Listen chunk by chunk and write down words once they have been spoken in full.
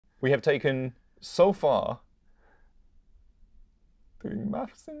We have taken, so far, doing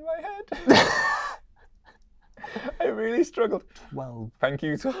maths in my head. I really struggled. 12. Thank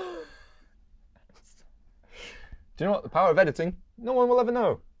you. Do you know what? The power of editing, no one will ever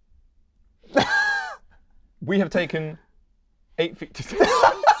know. We have taken 8 features.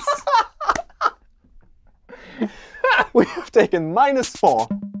 We have taken -4.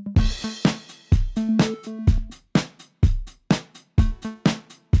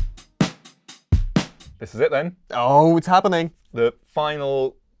 This is it then. Oh, it's happening. The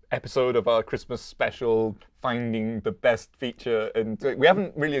final episode of our Christmas special, finding the best feature. And we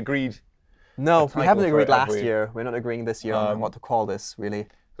haven't really agreed. No, we haven't agreed last we? year. We're not agreeing this year on what to call this, really.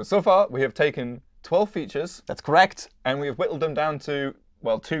 So far, we have taken 12 features. That's correct. And we have whittled them down to,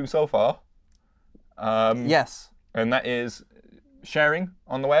 well, 2 so far. Yes. And that is sharing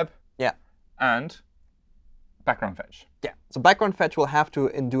on the web. Yeah. And background fetch. Yeah. So background fetch will have to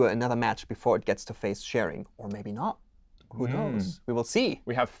endure another match before it gets to face sharing. Or maybe not. Who knows? We will see.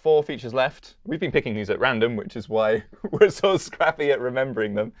 We have 4 features left. We've been picking these at random, which is why we're so scrappy at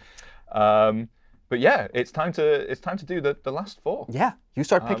remembering them. But yeah, it's time to do the last 4. Yeah. You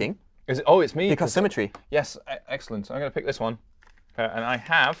start picking. Is it? Oh, it's me. Because symmetry. Yes, excellent. So I'm going to pick this one. And I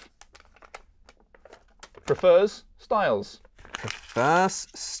have prefers styles. Prefers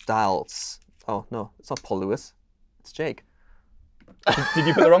styles. Oh, no. It's not Paul Lewis. It's Jake. Did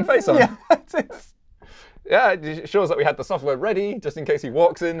you put the wrong face on? Yeah, I did. Yeah, it shows that we had the software ready, just in case he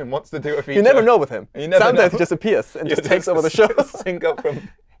walks in and wants to do a feature. You never know with him. Sometimes he just appears and just takes over the show. Sync up from.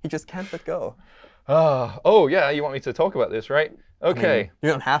 He just can't let go. Oh, yeah, you want me to talk about this, right? OK. I mean, you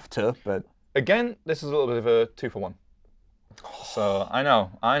don't have to, but... Again, this is a little bit of a 2-for-1. So I know.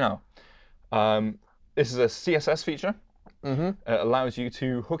 This is a CSS feature. It allows you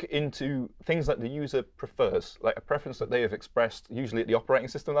to hook into things that the user prefers, like a preference that they have expressed, usually at the operating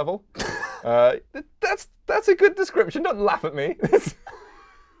system level. That's a good description. Don't laugh at me.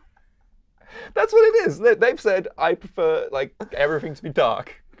 That's what it is. They've said, I prefer like everything to be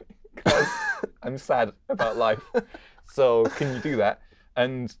dark because I'm sad about life. So can you do that?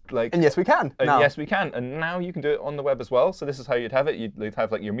 And yes, we can. Yes, we can. And now you can do it on the web as well. So this is how you'd have it. You'd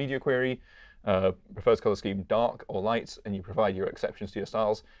have like your media query. Prefers color scheme dark or light, and you provide your exceptions to your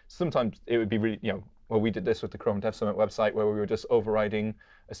styles. Sometimes it would be really, well, we did this with the Chrome Dev Summit website where we were just overriding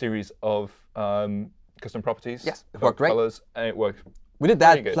a series of custom properties. Yes, it worked great. Colors, and it worked. We did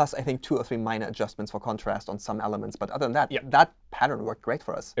that plus, I think, 2 or 3 minor adjustments for contrast on some elements. But other than that, that pattern worked great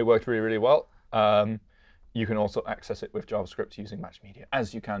for us. It worked really, really well. You can also access it with JavaScript using Match Media,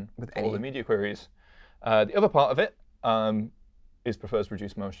 as you can with all the media queries. The other part of it is prefers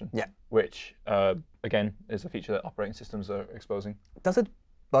reduced motion, which, again, is a feature that operating systems are exposing. Does it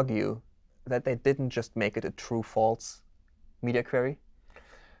bug you that they didn't just make it a true-false media query?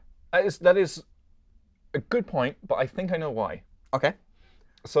 That is a good point, but I think I know why. OK.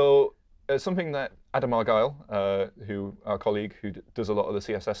 So something that Adam Argyle, our colleague who does a lot of the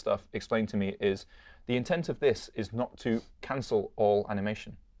CSS stuff, explained to me is the intent of this is not to cancel all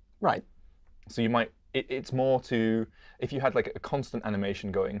animation. Right. So you might. It's more to, if you had like a constant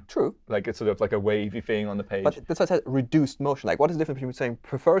animation going. True. Like it's sort of like a wavy thing on the page. But that's why I said reduced motion. Like, what is the difference between saying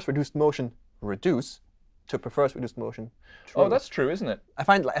prefers reduced motion reduce to prefers reduced motion true? Oh, that's true, isn't it? I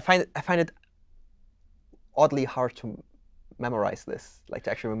find it oddly hard to memorize this, like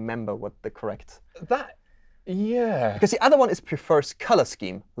to actually remember what the correct. Yeah. Because the other one is prefers color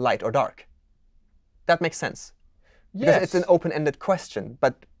scheme, light or dark. That makes sense. Yes. Because it's an open-ended question,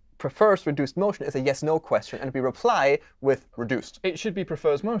 but prefers reduced motion is a yes/no question, and we reply with reduced. It should be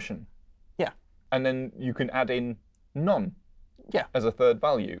prefers motion. Yeah. And then you can add in none. Yeah. As a third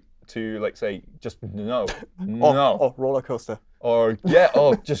value to like say just no, no. Or roller coaster. Or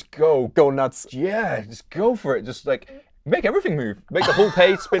just go. Go nuts. Yeah, just go for it. Just like make everything move. Make the whole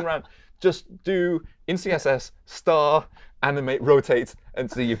page spin around. Just do in CSS star animate rotate and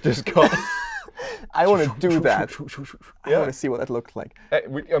see you've just got. I want to do that. I want to see what that looks like.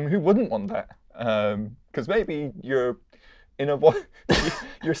 Who wouldn't want that? Because maybe you're in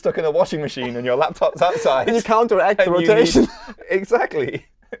you're stuck in a washing machine and your laptop's outside. And you counteract the rotation. Exactly.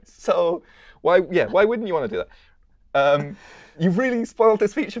 So why wouldn't you want to do that? You've really spoiled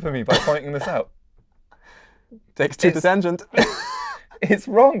this feature for me by pointing this out. Takes 2 to tangent. It's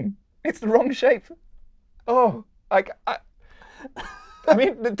wrong. It's the wrong shape. Oh, I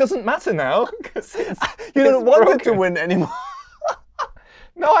mean, it doesn't matter now. You don't want it to win anymore.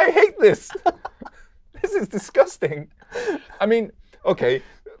 No, I hate this. This is disgusting. I mean, OK,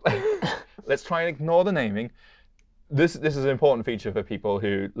 let's try and ignore the naming. This is an important feature for people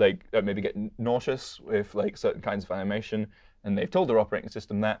who maybe get nauseous with certain kinds of animation. and they've told their operating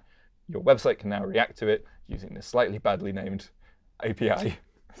system that your website can now react to it using this slightly badly named API.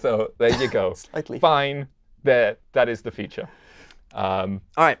 So there you go. Slightly. Fine. There, that is the feature. All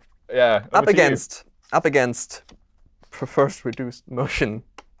right. Yeah. Up against prefers reduced motion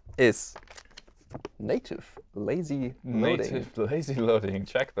is native lazy loading. Native lazy loading.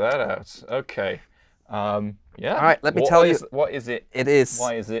 Check that out. OK. Yeah. All right. Let me tell you. What is it? It is.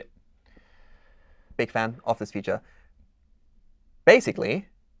 Why is it? Big fan of this feature. Basically,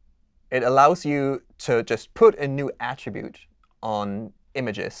 it allows you to just put a new attribute on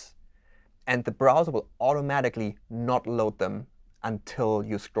images, and the browser will automatically not load them until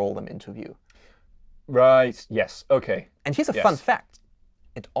you scroll them into view. Right. Yes. OK. And here's a fun fact.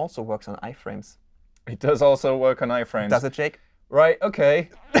 It also works on iframes. It does also work on iframes. Does it, Jake? Right. OK.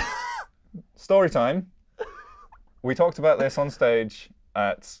 Story time. We talked about this on stage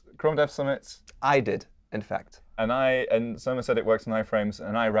at Chrome Dev Summit. I did, in fact. And Surma said it works on iframes,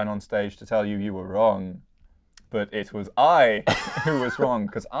 and I ran on stage to tell you you were wrong. But it was I who was wrong,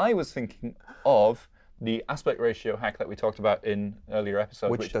 because I was thinking of the aspect ratio hack that we talked about in earlier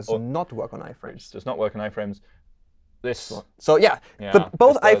episodes. Which does not work on iframes. Which does not work on iframes. This. So yeah,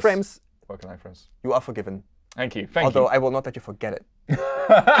 both iframes work on iframes. You are forgiven. Thank you. Thank Although you. I will not let you forget it.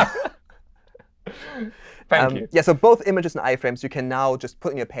 Thank you. Yeah, so both images and iframes you can now just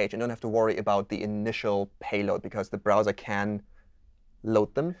put in your page and don't have to worry about the initial payload because the browser can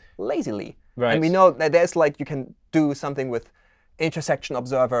load them lazily. Right. And we know that there's like you can do something with intersection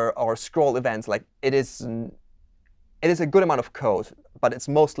observer or scroll events. Like it is a good amount of code, but it's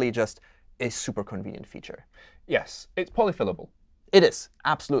mostly just a super convenient feature. Yes, it's polyfillable. It is,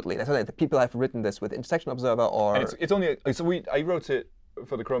 absolutely. That's why the people have written this with intersection observer or. And it's only I wrote it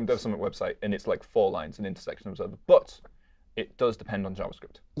for the Chrome Dev Summit website, and it's like 4 lines in intersection observer, but it does depend on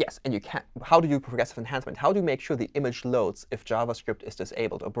JavaScript. Yes, and you can. How do you do progressive enhancement? How do you make sure the image loads if JavaScript is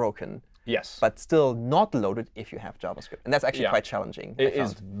disabled or broken? Yes. But still not loaded if you have JavaScript, and that's actually quite challenging. It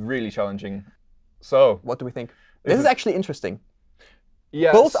is really challenging. So what do we think? This is actually interesting.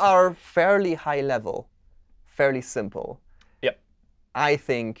 Yes. Both are fairly high level, fairly simple. Yep. I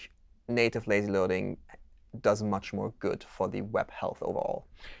think native lazy loading does much more good for the web health overall.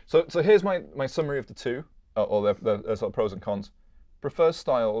 So here's my summary of the two, or the sort of pros and cons. Prefers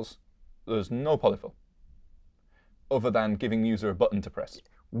styles, there's no polyfill, other than giving user a button to press.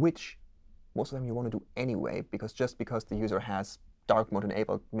 Which most of them you want to do anyway, because just because the user has dark mode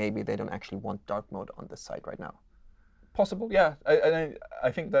enabled, maybe they don't actually want dark mode on this site right now. Possible, yeah. I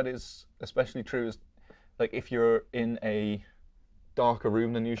think that is especially true as, like, if you're in a darker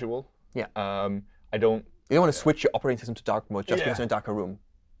room than usual. Yeah. You don't want to switch your operating system to dark mode just because you're in a darker room.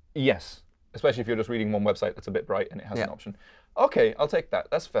 Yes, especially if you're just reading one website that's a bit bright and it has an option. OK, I'll take that.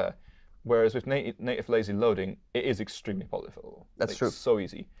 That's fair. Whereas with native lazy loading, it is extremely polyfillable. That's true. It's so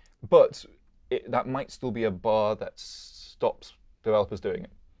easy. But that might still be a bar that stops developers doing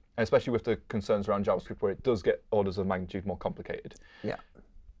it, and especially with the concerns around JavaScript, where it does get orders of magnitude more complicated. Yeah.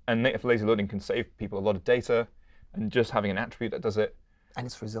 And native lazy loading can save people a lot of data, and just having an attribute that does it. And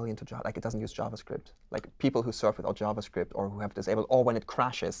it's resilient to Java. Like, it doesn't use JavaScript. Like, people who surf without JavaScript or who have disabled, or when it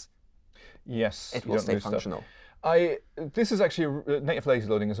crashes, yes, it will stay functional. This is actually, native lazy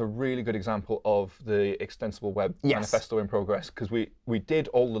loading is a really good example of the extensible web manifesto in progress, because we did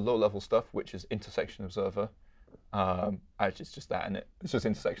all the low-level stuff, which is intersection observer. Actually, it's just that, isn't it? It's just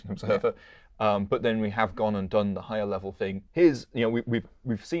intersection observer. But then we have gone and done the higher-level thing. Here's,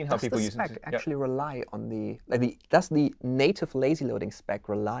 we've seen how people use it. Does the spec actually rely on does the native lazy loading spec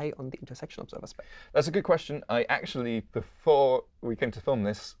rely on the intersection observer spec? That's a good question. I actually, before we came to film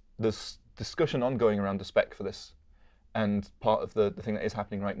this, there's discussion ongoing around the spec for this. And part of the thing that is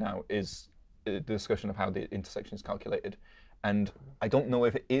happening right now is the discussion of how the intersection is calculated. And I don't know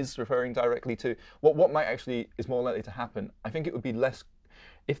if it is referring directly to what might actually is more likely to happen. I think it would be less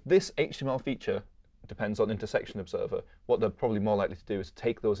if this HTML feature depends on intersection observer. What they're probably more likely to do is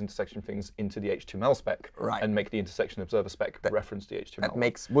take those intersection things into the HTML spec and make the intersection observer spec reference the HTML.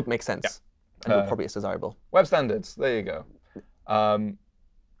 That would make sense, and would probably is desirable. Web standards. There you go.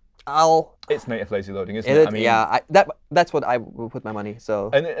 It's native lazy loading, isn't it? I mean, yeah, that's what I will put my money. So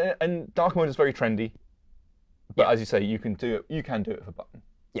and dark mode is very trendy. But as you say, you can do it with a button.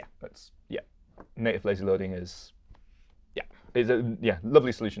 Yeah. Native lazy loading is a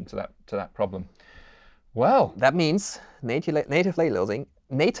lovely solution to that problem. Well, that means native lazy loading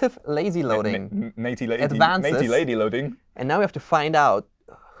advances. Native lady loading. And now we have to find out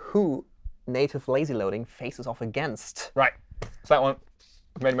who native lazy loading faces off against. Right. It's that one.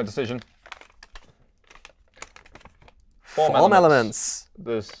 I've made my decision. Form elements.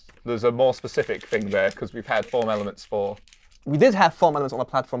 There's a more specific thing there, because we've had form elements for We did have form elements on the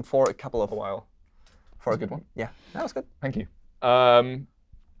platform for a couple of a while. For a good one. Yeah, that was good. Thank you. And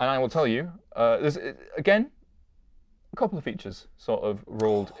I will tell you, there's, again, a couple of features sort of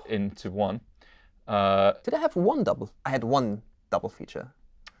rolled into one. Did I have one double? I had one double feature,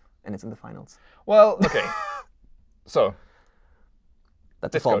 and it's in the finals. Well, OK. So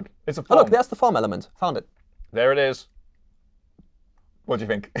that's this a form. code. It's a Oh, form. look, there's the form element. Found it. There it is. What do you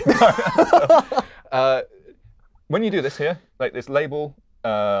think? When you do this here, like this label,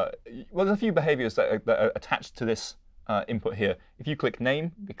 well, there's a few behaviors that are attached to this input here. If you click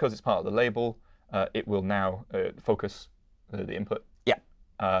name, because it's part of the label, it will now focus the input. Yeah.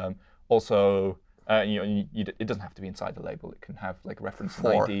 Also, it doesn't have to be inside the label. It can have like a reference an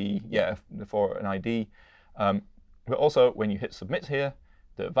ID. Yeah, for an ID. But also, when you hit submit here,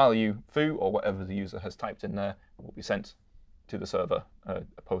 the value foo or whatever the user has typed in there will be sent to the server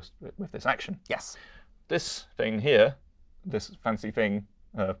a post with this action. Yes. This thing here, this fancy thing,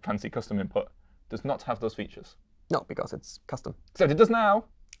 fancy custom input, does not have those features. No, because it's custom. Except it does now.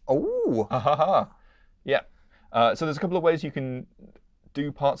 Oh. Yeah. So there's a couple of ways you can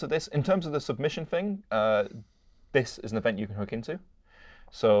do parts of this. In terms of the submission thing, this is an event you can hook into.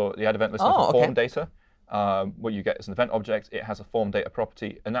 So the add event listener for form data. What you get is an event object. It has a form data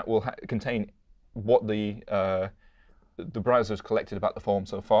property, and that will contain what the browser has collected about the form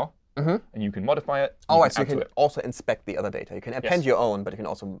so far. And you can modify it. Oh, right, so you can also inspect the other data. You can append your own, but you can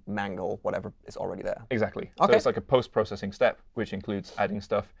also mangle whatever is already there. Exactly. Okay. So it's like a post-processing step, which includes adding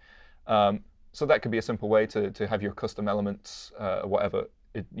stuff. So that could be a simple way to have your custom elements, whatever,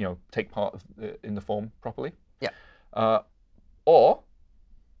 take part in the form properly. Yeah. Or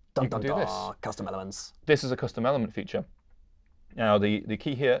you can do this. Custom elements. This is a custom element feature. Now, the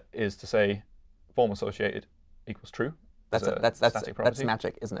key here is to say form associated equals true. That's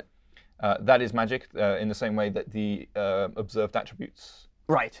magic, isn't it? That is magic in the same way that the observed attributes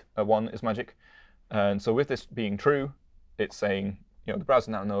one is magic. And so with this being true, it's saying the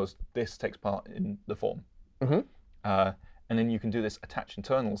browser now knows this takes part in the form. And then you can do this attach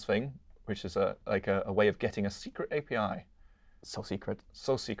internals thing, which is a way of getting a secret API. So secret.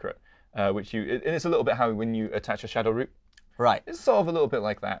 So secret. And it's a little bit how when you attach a shadow root. Right. It's sort of a little bit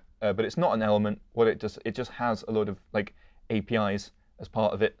like that, but it's not an element. What it just has a load of like APIs as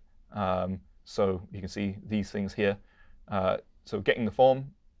part of it. So you can see these things here. So getting the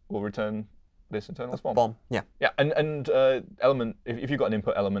form will return this internal form. Yeah. Yeah, and element, if you've got an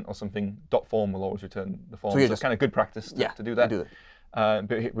input element or something, .form will always return the form. So it's kind of good practice to do that.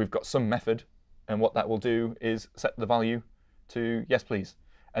 But we've got some method, and what that will do is set the value to yes, please.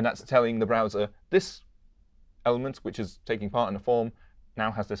 And that's telling the browser this element, which is taking part in a form,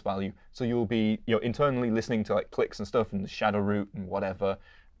 now has this value. So you'll be internally listening to like clicks and stuff and the shadow root and whatever,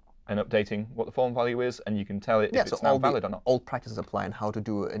 and updating what the form value is, and you can tell it if it's now valid or not. Old practices apply on how to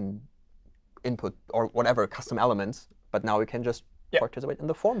do an input or whatever custom elements, but now we can just participate in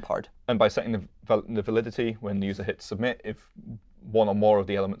the form part. And by setting the validity, when the user hits submit, if one or more of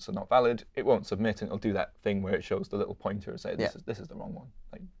the elements are not valid, it won't submit, and it'll do that thing where it shows the little pointer and say, this is the wrong one.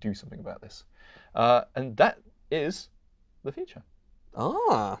 Like, do something about this. And that is the feature.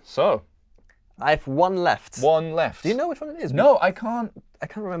 So I have one left. One left. Do you know which one it is? No, I can't. I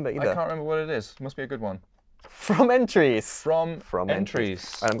can't remember either. I can't remember what it is. Must be a good one. fromEntries.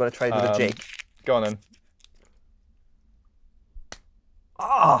 fromEntries. Right, I'm going to try it with a Jake. Go on then.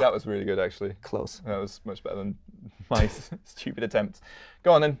 Oh, that was really good, actually. Close. That was much better than my stupid attempt.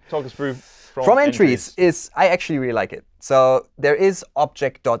 Go on then. Talk us through fromEntries. I actually really like it. So there is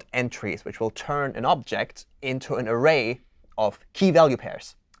object.entries, which will turn an object into an array of key value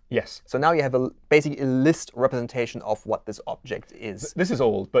pairs. Yes. So now you have basically a list representation of what this object is. This is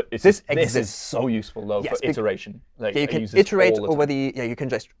old, but this is so useful though for iteration. Like, you can iterate over you can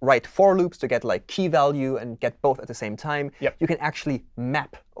just write for loops to get like key value and get both at the same time. You can actually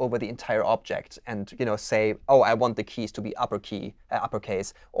map over the entire object and say, oh, I want the keys to be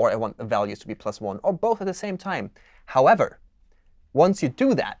uppercase, or I want the values to be +1, or both at the same time. However, once you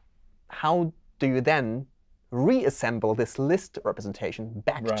do that, how do you then reassemble this list representation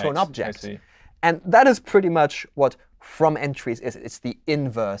back to an object? And that is pretty much what fromEntries is. It's the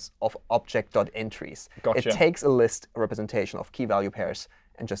inverse of object.entries. Gotcha. It takes a list representation of key value pairs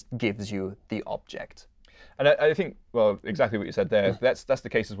and just gives you the object. And I think, well, exactly what you said there. That's the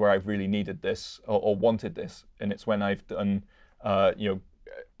cases where I've really needed this or wanted this, and it's when I've done, I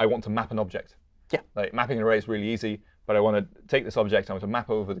want to map an object. Yeah. Like mapping an array is really easy. But I want to take this object, I want to map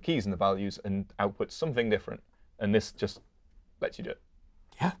over the keys and the values and output something different. And this just lets you do it.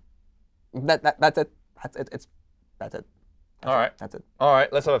 Yeah. That's it. That's it. That's it. All right. That's it. All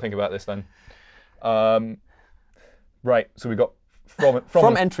right. Let's have a think about this then. Right. So we got from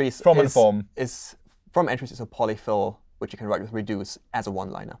fromEntries from and form. fromEntries is a polyfill which you can write with reduce as a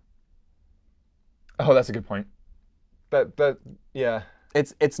one-liner. Oh, that's a good point. Yeah.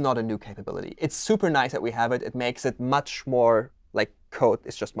 It's not a new capability. It's super nice that we have it. It makes it much more like code.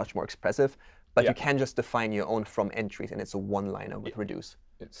 It's just much more expressive. But you can just define your own fromEntries, and it's a one-liner with reduce.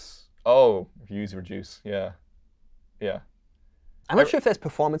 If you use reduce, yeah. I'm not sure if there's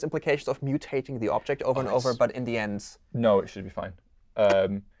performance implications of mutating the object over and over, but in the end, no, it should be fine.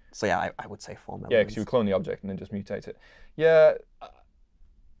 So yeah, I would say form elements. Yeah, because you clone the object and then just mutate it. Yeah,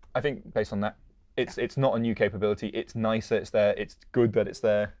 I think based on that, it's not a new capability. It's nice that it's there. It's good that it's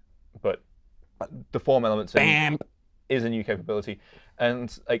there, but the form elements is a new capability,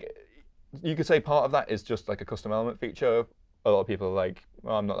 and like you could say part of that is just like a custom element feature. A lot of people are like,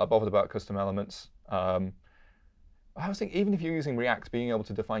 well, I'm not that bothered about custom elements. I was thinking, even if you're using React, being able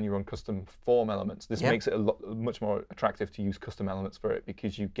to define your own custom form elements, this makes it much more attractive to use custom elements for it,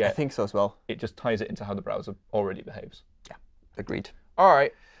 because you get. I think so as well. It just ties it into how the browser already behaves. Yeah, agreed. All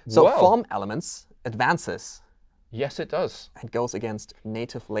right. So form elements advances. Yes, it does. And goes against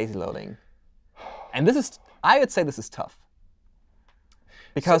native lazy loading. And this is, I would say this is tough.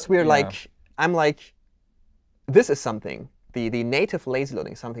 Because I'm like, this is something, the native lazy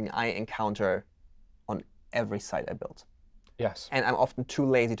loading is something I encounter on every site I build. Yes. And I'm often too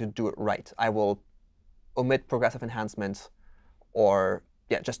lazy to do it right. I will omit progressive enhancement, or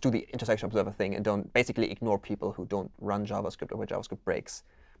just do the intersection observer thing and don't basically ignore people who don't run JavaScript or where JavaScript breaks.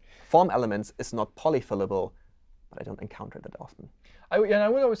 Form elements is not polyfillable, but I don't encounter that often. I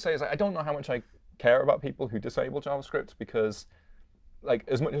would always say is I don't know how much I care about people who disable JavaScript, because like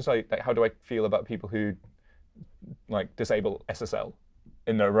as much as how do I feel about people who like disable SSL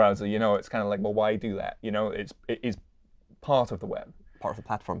in their browser? It's kind of like, well, why do that? It is part of the web, part of the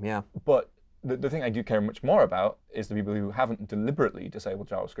platform. Yeah. But the thing I do care much more about is the people who haven't deliberately disabled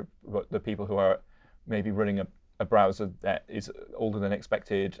JavaScript, but the people who are maybe running a browser that is older than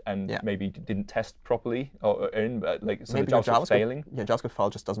expected and maybe didn't test properly, or like so maybe the JavaScript failing. Yeah, JavaScript file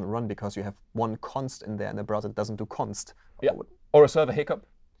just doesn't run because you have one const in there and the browser doesn't do const. Yeah. Or a server hiccup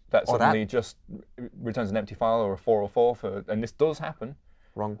that suddenly just returns an empty file or a 404 and this does happen.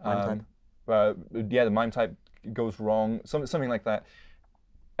 Wrong MIME type. The MIME type goes wrong, something like that.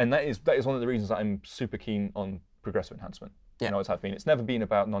 And that is one of the reasons that I'm super keen on progressive enhancement. Yeah. Always have been. It's never been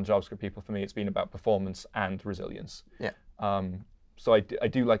about non-JavaScript people for me. It's been about performance and resilience. Yeah. So I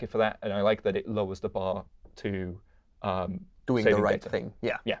do like it for that, and I like that it lowers the bar to doing the right thing.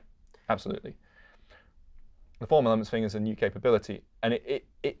 Yeah. Yeah, absolutely. The form elements thing is a new capability, and it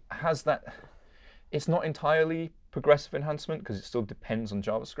has that. It's not entirely progressive enhancement because it still depends on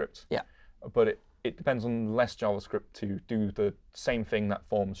JavaScript. Yeah. But it depends on less JavaScript to do the same thing that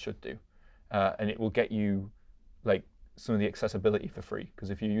forms should do, and it will get you like some of the accessibility for free. Because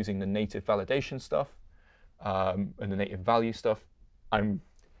if you're using the native validation stuff and the native value stuff, I'm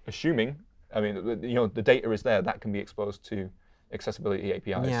assuming, I mean, the data is there that can be exposed to accessibility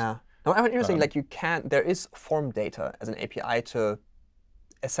APIs. Yeah. No, I'm interesting. Like there is form data as an API to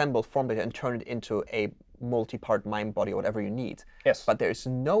assemble form data and turn it into a multi-part MIME body or whatever you need. Yes. But there is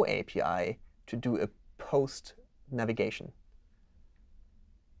no API to do a post navigation.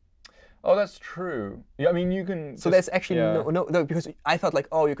 Oh, that's true. Yeah, I mean, you can. So there's actually no, because I thought like,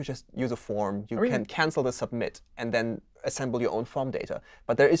 oh, you could just use a form. You can cancel the submit and then assemble your own form data.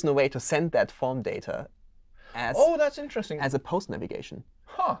 But there is no way to send that form data as that's interesting. As a post navigation.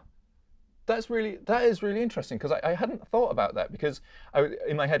 Huh. That is really interesting, because I hadn't thought about that, because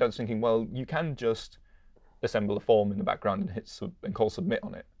in my head I was thinking, well, you can just assemble a form in the background and hit and call submit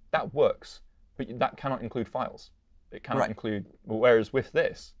on it. That works, but that cannot include files. It cannot include. Whereas with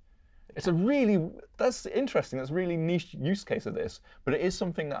this, it's that's interesting. That's a really niche use case of this, but it is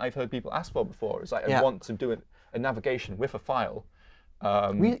something that I've heard people ask for before. It's like I want to do a navigation with a file.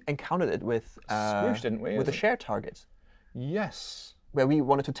 We encountered it with Squoosh, didn't we? With a share target. Yes. Where we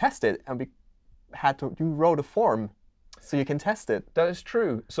wanted to test it, and you wrote a form so you can test it. That is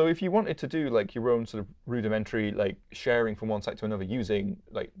true. So if you wanted to do like your own sort of rudimentary like sharing from one site to another using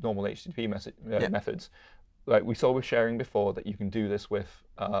like normal HTTP methods, like we saw with sharing before, that you can do this with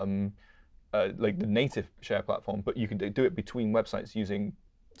like the native share platform, but you can do it between websites using.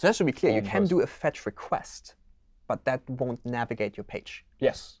 So that should be clear. You can do a fetch request, but that won't navigate your page.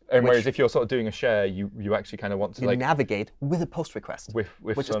 Yes, and whereas if you're sort of doing a share, you actually kind of want to navigate with a post request,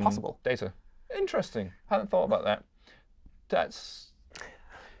 which is possible. Data. Interesting. Hadn't thought about that. That's.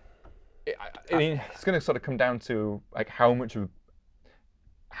 I mean, it's going to sort of come down to like how much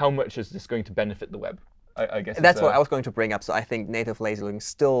is this going to benefit the web? I guess that's what I was going to bring up. So I think native lazy loading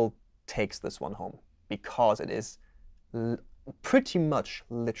still takes this one home, because it is pretty much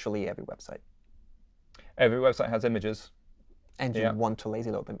literally every website. Every website has images. And you want to lazy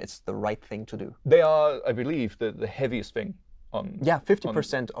load them. It's the right thing to do. They are, I believe, the heaviest thing on. Yeah,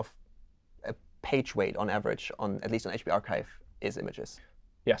 50% of a page weight on average, at least on HB Archive, is images.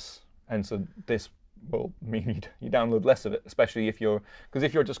 Yes, and so this will mean you download less of it, especially if you're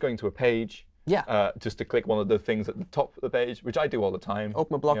just going to a page. Yeah. Just to click one of the things at the top of the page, which I do all the time.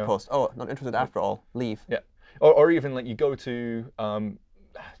 Open a blog post. Oh, not interested after all. Leave. Yeah. Or even like you go to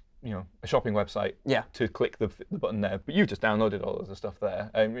a shopping website to click the button there, but you've just downloaded all of the stuff there.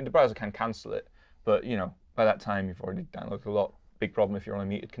 I mean, the browser can cancel it, but by that time you've already downloaded a lot. Big problem if you're on a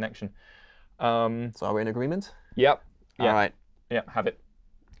muted connection. So are we in agreement? Yep. Yeah. All right. Yeah, have it.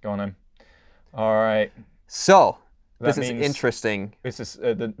 Go on then. All right. So this is interesting. This is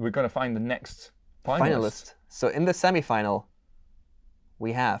we're going to find the next finalist. So in the semifinal,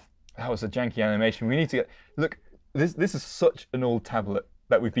 we have. That was a janky animation. We need to look. This is such an old tablet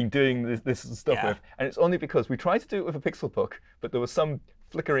that we've been doing this stuff with, and it's only because we tried to do it with a Pixel Puck, but there was some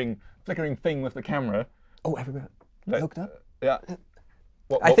flickering thing with the camera. Oh, everywhere. Hooked up. Yeah.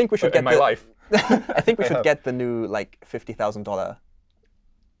 I think we should get my life. I think we should get the new like $50,000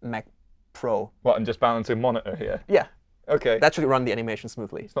 Mac Pro. What, and just balance a monitor here? Yeah. Okay. That should run the animation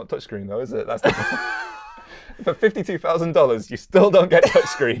smoothly. It's not touchscreen though, is it? That's the for $52,000, you still don't get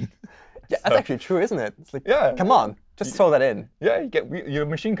touchscreen. Yeah, that's actually true, isn't it? It's like, yeah. Come on, just throw that in. Yeah, your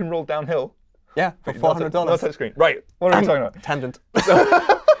machine can roll downhill. Yeah, for $400. No touchscreen. Right. What are we talking about? Tangent.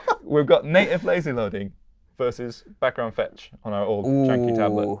 So, we've got native lazy loading versus background fetch on our old janky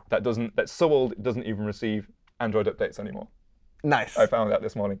tablet. That's so old it doesn't even receive Android updates anymore. Nice. I found that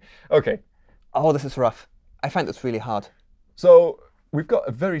this morning. Okay. Oh, this is rough. I find this really hard. So we've got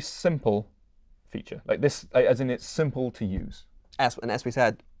a very simple feature, like this, as in it's simple to use. As we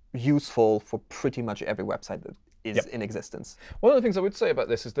said, useful for pretty much every website that is in existence. One of the things I would say about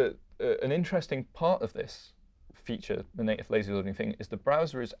this is that an interesting part of this feature, the native lazy loading thing, is the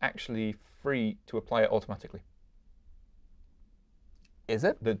browser is actually free to apply it automatically. Is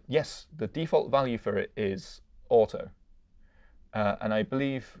it? Yes, the default value for it is auto. And I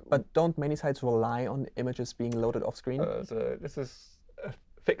believe... But don't many sites rely on images being loaded off screen? This is a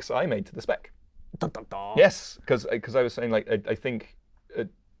fix I made to the spec. Dun, dun, dun. Yes, because I was saying, like, I think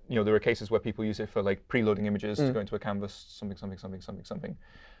there are cases where people use it for like preloading images to go into a canvas, something.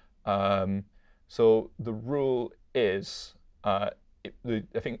 So the rule is, I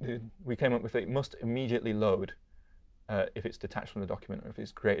think we came up with it must immediately load if it's detached from the document or if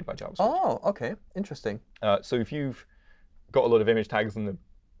it's created by JavaScript. Oh, OK. Interesting. So if you've got a lot of image tags in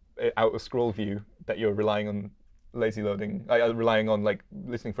the outer scroll view that you're relying on lazy loading, relying on like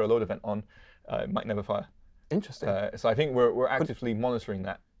listening for a load event on, it might never fire. Interesting. So I think we're actively monitoring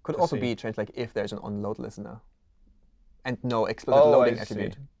that. Could also be changed like if there's an onload listener and no explicit loading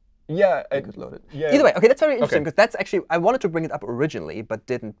attribute. Yeah, you could load it. Yeah. Either way, OK, that's very interesting because that's actually I wanted to bring it up originally but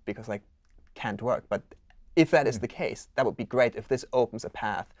didn't because like can't work. But if that is the case, that would be great if this opens a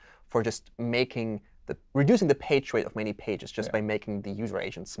path for just reducing the page weight of many pages just by making the user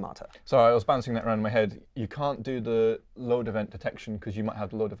agent smarter. So I was bouncing that around in my head. You can't do the load event detection because you might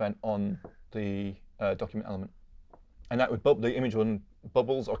have the load event on the document element. And that would the image one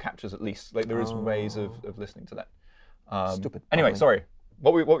bubbles or captures at least. Like there is ways of listening to that. Stupid. Anyway, sorry.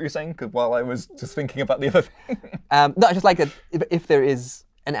 What were you saying? Because while I was just thinking about the other thing. No, I just like that if there is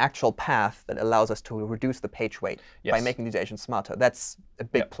an actual path that allows us to reduce the page weight by making these agents smarter, that's a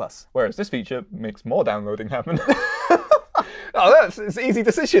big plus. Whereas this feature makes more downloading happen. It's an easy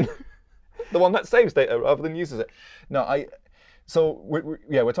decision. The one that saves data rather than uses it. No, so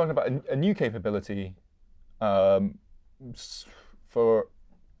we're talking about a new capability for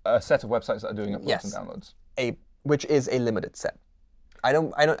a set of websites that are doing uploads and downloads. Which is a limited set. I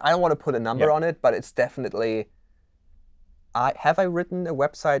don't want to put a number on it, but it's definitely. Have I written a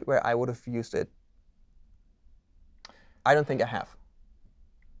website where I would have used it? I don't think I have.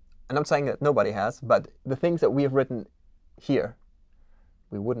 And I'm saying that nobody has, but the things that we have written here,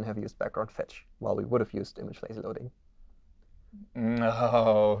 we wouldn't have used background fetch, while we would have used image lazy loading.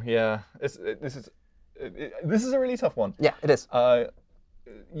 Oh, yeah. This is a really tough one. Yeah, it is.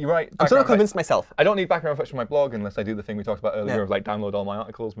 You're right. I'm sort of convinced myself. I don't need background fetch for my blog unless I do the thing we talked about earlier of like download all my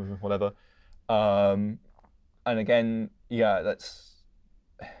articles, whatever. And again, that's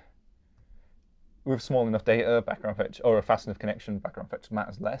with small enough data, background fetch, or a fast enough connection, background fetch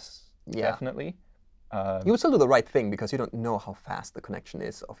matters less, definitely. You would still do the right thing because you don't know how fast the connection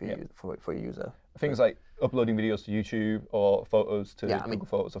is of your for your user. Things like uploading videos to YouTube or photos to Google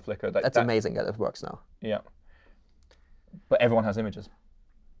Photos or Flickr. That's amazing that it works now. Yeah. But everyone has images.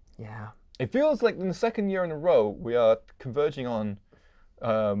 Yeah. It feels like in the second year in a row we are converging on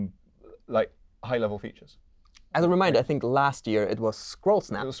like high-level features. As a reminder, I think last year it was Scroll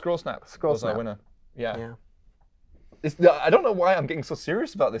Snap. It was Scroll Snap. Scroll was Snap. our winner. Yeah. Yeah. I don't know why I'm getting so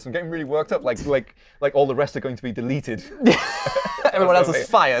serious about this. I'm getting really worked up, like all the rest are going to be deleted. Everyone else is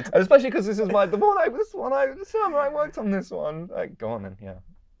fired. And especially because this is I worked on this one. Like, go on then, yeah.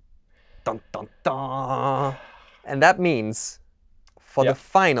 Dun, dun, dun. And that means for the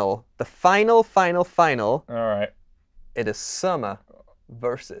final, All right. it is Surma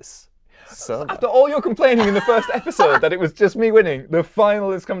versus Surma. After all your complaining in the first episode that it was just me winning, the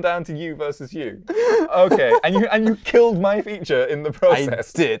final has come down to you versus you. Okay, and you killed my feature in the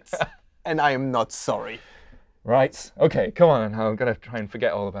process. I did, and I am not sorry. Right. Okay, come on. I'm going to try and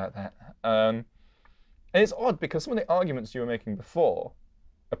forget all about that. And it's odd because some of the arguments you were making before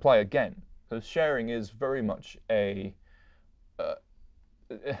apply again. Because sharing is very much a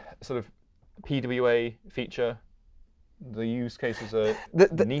sort of PWA feature. The use cases are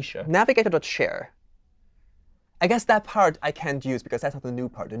niche. Navigator.share. I guess that part I can't use because that's not the new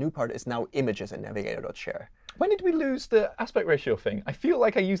part. The new part is now images in Navigator.share. When did we lose the aspect ratio thing? I feel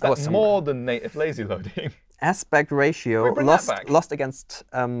like I used that more than native lazy loading. Aspect ratio lost against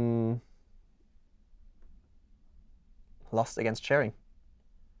sharing.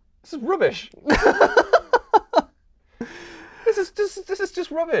 This is rubbish. This is just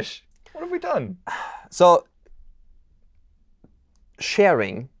rubbish. What have we done? So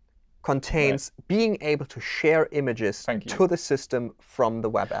sharing contains being able to share images to the system from the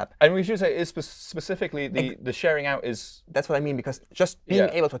web app. And we should say is specifically the sharing out is... That's what I mean, because just being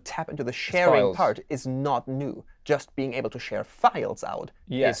able to tap into the sharing part is not new. Just being able to share files out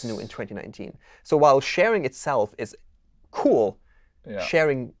is new in 2019. So while sharing itself is cool,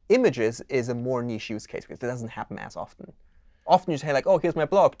 sharing images is a more niche use case because it doesn't happen as often. Often you say like, oh, here's my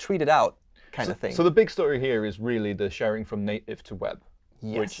blog, tweet it out kind of thing. So the big story here is really the sharing from native to web.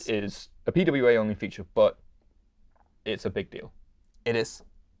 Yes. Which is a PWA-only feature, but it's a big deal. It is.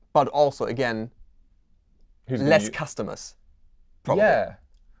 But also, again, less customers, probably. Yeah.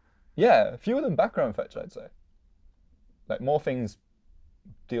 Yeah, fewer than background fetch, I'd say. Like, more things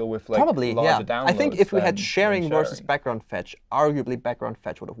deal with, like, probably, larger downloads. I think if we had sharing versus background fetch, arguably background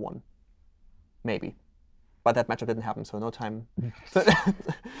fetch would have won. Maybe. But that matchup didn't happen, so no time.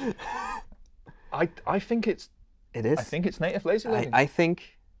 I think it's... It is. I think it's native lazy loading. I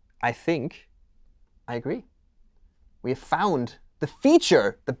agree. We have found the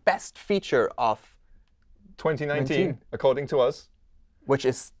feature, the best feature of 2019, according to us. Which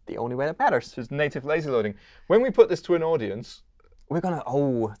is the only way that matters. Which is native lazy loading. When we put this to an audience... We're going to...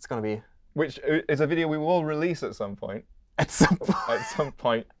 Oh, it's going to be... Which is a video we will release at some point. At some point. At some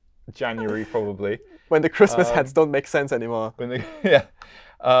point. January, probably. When the Christmas hats don't make sense anymore. Well, I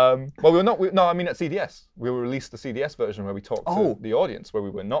mean at CDS. We will release the CDS version where we talk to the audience, where we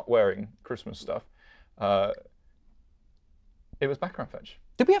were not wearing Christmas stuff. It was background fetch.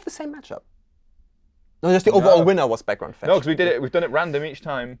 Did we have the same matchup? No, just the overall winner was background fetch. No, because we've done it random each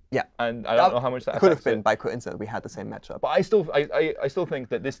time. Yeah. And I don't know how much that could have been by coincidence. We had the same matchup. But I still think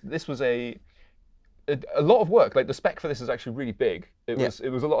that this was a lot of work. Like the spec for this is actually really big. It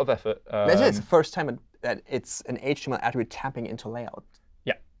was a lot of effort. It's the first time that it's an HTML attribute tapping into layout.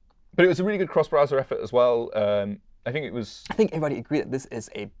 Yeah, but it was a really good cross-browser effort as well. I think everybody agreed that this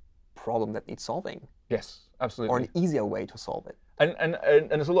is a problem that needs solving. Yes, absolutely. Or an easier way to solve it. And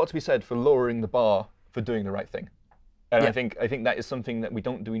there's a lot to be said for lowering the bar for doing the right thing. And I think that is something that we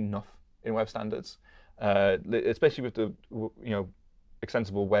don't do enough in web standards, especially with the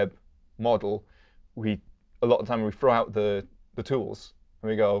extensible web model. A lot of the time we throw out the tools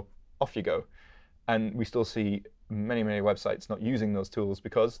and we go, off you go. And we still see many, many websites not using those tools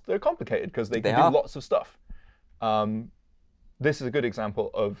because they're complicated, because they can do lots of stuff. This is a good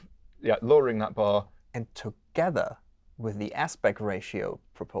example of lowering that bar. And together with the aspect ratio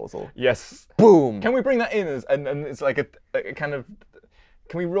proposal. Yes. Boom. Can we bring that in and it's like a kind of,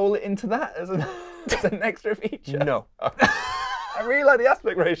 can we roll it into that as an extra feature? No. I really like the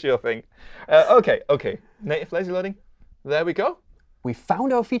aspect ratio thing. OK. Native lazy loading. There we go. We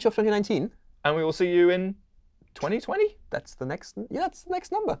found our feature of 2019. And we will see you in 2020? That's the next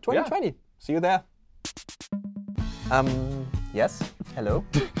number, 2020. Yeah. See you there. Yes, hello.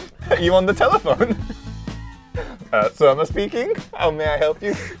 Are you on the telephone? Surma speaking. How may I help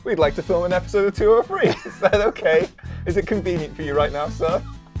you? We'd like to film an episode of 2 or 3. Is that OK? Is it convenient for you right now, sir?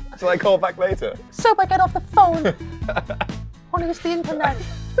 Shall I call back later? So I get off the phone. I want to use the internet.